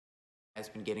Has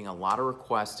been getting a lot of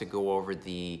requests to go over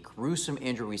the gruesome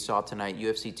injury we saw tonight.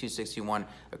 UFC 261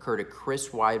 occurred to Chris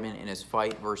Weidman in his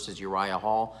fight versus Uriah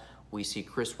Hall. We see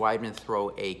Chris Weidman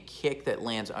throw a kick that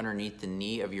lands underneath the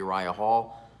knee of Uriah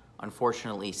Hall.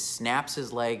 Unfortunately, snaps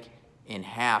his leg in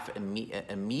half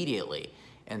immediately.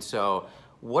 And so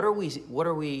what are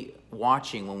we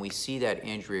watching when we see that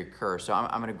injury occur? So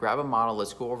I'm going to grab a model.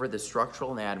 Let's go over the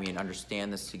structural anatomy and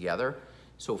understand this together.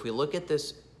 So if we look at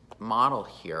this model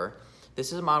here,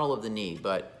 this is a model of the knee,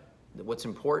 but what's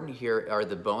important here are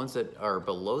the bones that are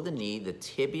below the knee, the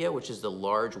tibia, which is the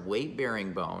large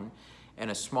weight-bearing bone, and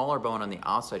a smaller bone on the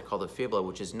outside called the fibula,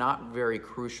 which is not very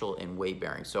crucial in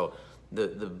weight-bearing. So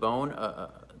the bone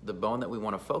that we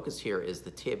want to focus here is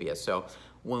the tibia. So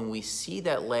when we see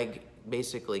that leg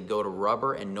basically go to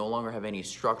rubber and no longer have any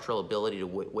structural ability to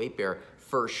weight bear,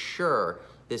 for sure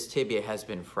this tibia has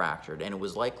been fractured, and it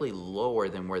was likely lower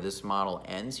than where this model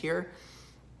ends here.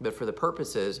 But for the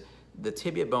purposes, the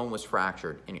tibia bone was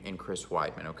fractured in Chris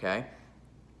Weidman, okay?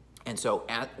 And so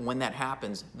when that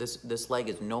happens, this leg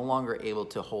is no longer able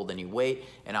to hold any weight,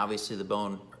 and obviously the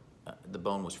bone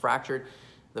was fractured.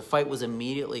 The fight was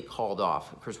immediately called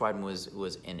off. Chris Weidman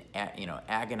was in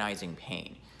agonizing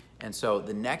pain. And so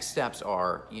the next steps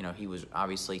are, he was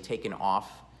obviously taken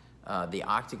off the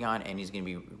octagon, and he's gonna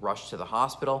be rushed to the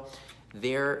hospital.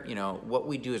 There, what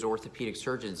we do as orthopedic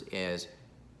surgeons is,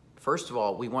 first of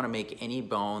all, we want to make any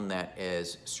bone that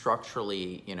is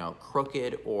structurally,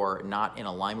 crooked or not in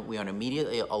alignment, we want to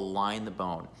immediately align the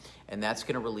bone. And that's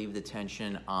going to relieve the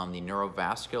tension on the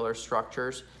neurovascular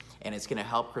structures, and it's going to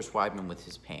help Chris Weidman with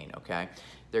his pain, okay?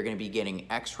 They're going to be getting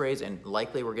x-rays, and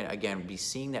likely we're going to, again, be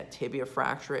seeing that tibia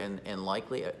fracture and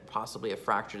likely possibly a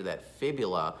fracture to that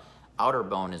fibula outer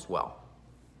bone as well.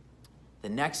 The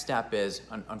next step is,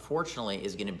 unfortunately,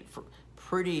 is going to be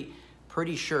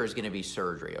pretty sure is going to be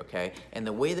surgery, okay? And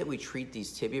the way that we treat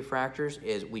these tibia fractures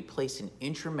is we place an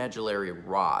intramedullary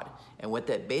rod. And what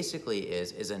that basically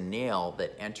is a nail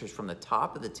that enters from the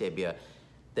top of the tibia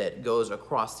that goes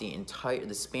across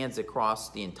that spans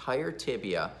across the entire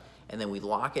tibia, and then we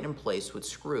lock it in place with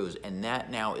screws, and that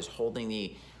now is holding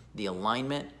the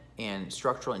alignment and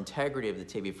structural integrity of the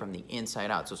tibia from the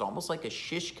inside out. So it's almost like a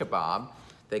shish kebab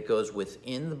that goes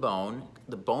within the bone.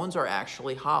 The bones are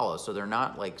actually hollow, so they're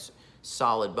not like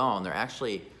solid bone. They're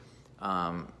actually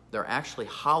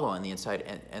hollow on the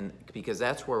inside, and because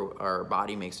that's where our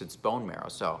body makes its bone marrow.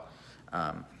 So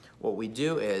what we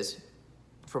do is,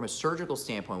 from a surgical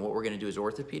standpoint, what we're going to do as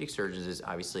orthopedic surgeons is,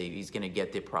 obviously, he's going to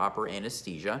get the proper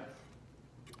anesthesia,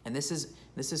 and this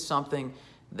is something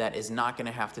that is not going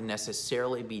to have to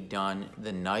necessarily be done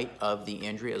the night of the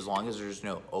injury, as long as there's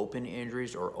no open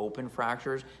injuries or open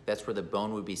fractures. That's where the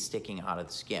bone would be sticking out of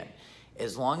the skin.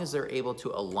 As long as they're able to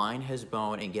align his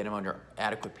bone and get him under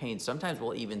adequate pain, sometimes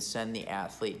we'll even send the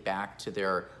athlete back to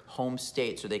their home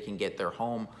state so they can get their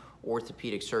home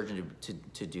orthopedic surgeon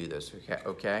to do this,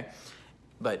 okay?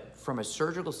 But from a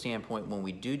surgical standpoint, when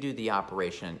we do the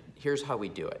operation, here's how we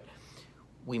do it.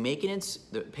 We make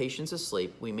the patient's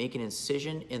asleep, we make an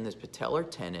incision in this patellar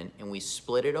tendon, and we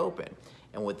split it open.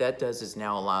 And what that does is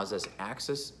now allows us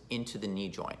access into the knee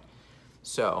joint.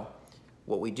 So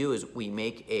what we do is we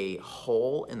make a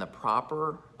hole in the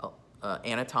proper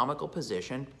anatomical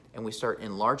position, and we start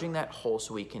enlarging that hole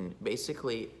so we can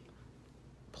basically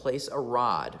place a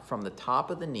rod from the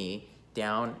top of the knee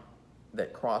down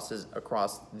that crosses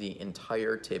across the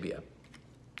entire tibia.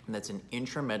 And that's an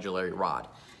intramedullary rod.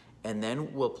 And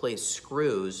then we'll place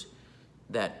screws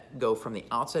that go from the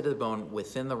outside of the bone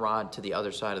within the rod to the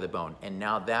other side of the bone. And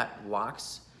now that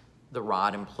locks the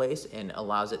rod in place and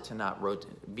allows it to not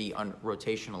be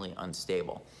rotationally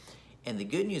unstable. And the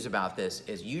good news about this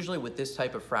is, usually with this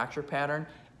type of fracture pattern,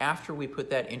 after we put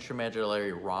that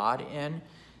intramedullary rod in,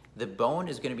 the bone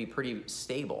is going to be pretty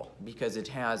stable because it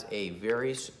has a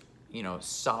very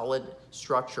solid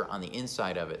structure on the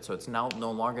inside of it. So it's now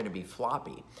no longer going to be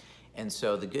floppy. And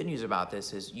so the good news about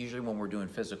this is, usually when we're doing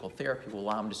physical therapy, we'll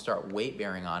allow them to start weight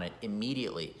bearing on it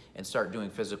immediately and start doing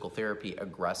physical therapy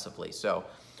aggressively. So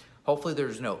hopefully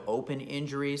there's no open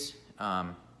injuries,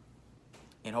 and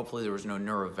hopefully there was no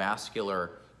neurovascular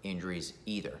injuries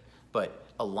either. But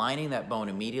aligning that bone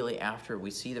immediately after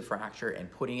we see the fracture and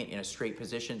putting it in a straight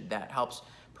position, that helps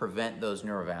prevent those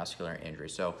neurovascular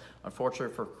injuries. So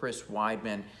unfortunately for Chris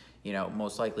Weidman,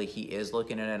 most likely he is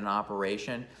looking at an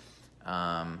operation,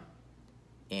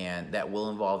 and that will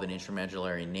involve an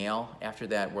intramedullary nail. After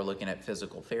that, we're looking at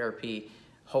physical therapy.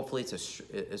 Hopefully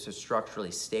it's a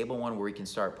structurally stable one where we can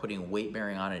start putting weight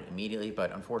bearing on it immediately,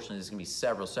 but unfortunately there's gonna be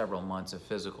several months of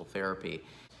physical therapy.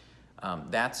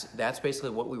 That's basically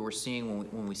what we were seeing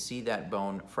when we see that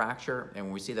bone fracture and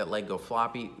when we see that leg go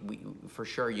floppy. For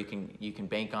sure you can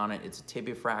bank on it. It's a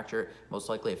tibia fracture, most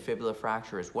likely a fibula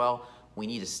fracture as well. We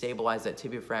need to stabilize that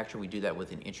tibia fracture. We do that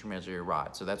with an intramedullary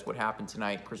rod. So that's what happened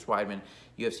tonight. Chris Weidman,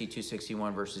 UFC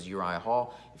 261 versus Uriah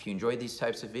Hall. If you enjoyed these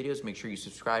types of videos, make sure you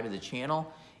subscribe to the channel,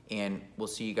 and we'll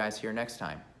see you guys here next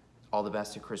time. All the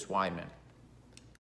best to Chris Weidman.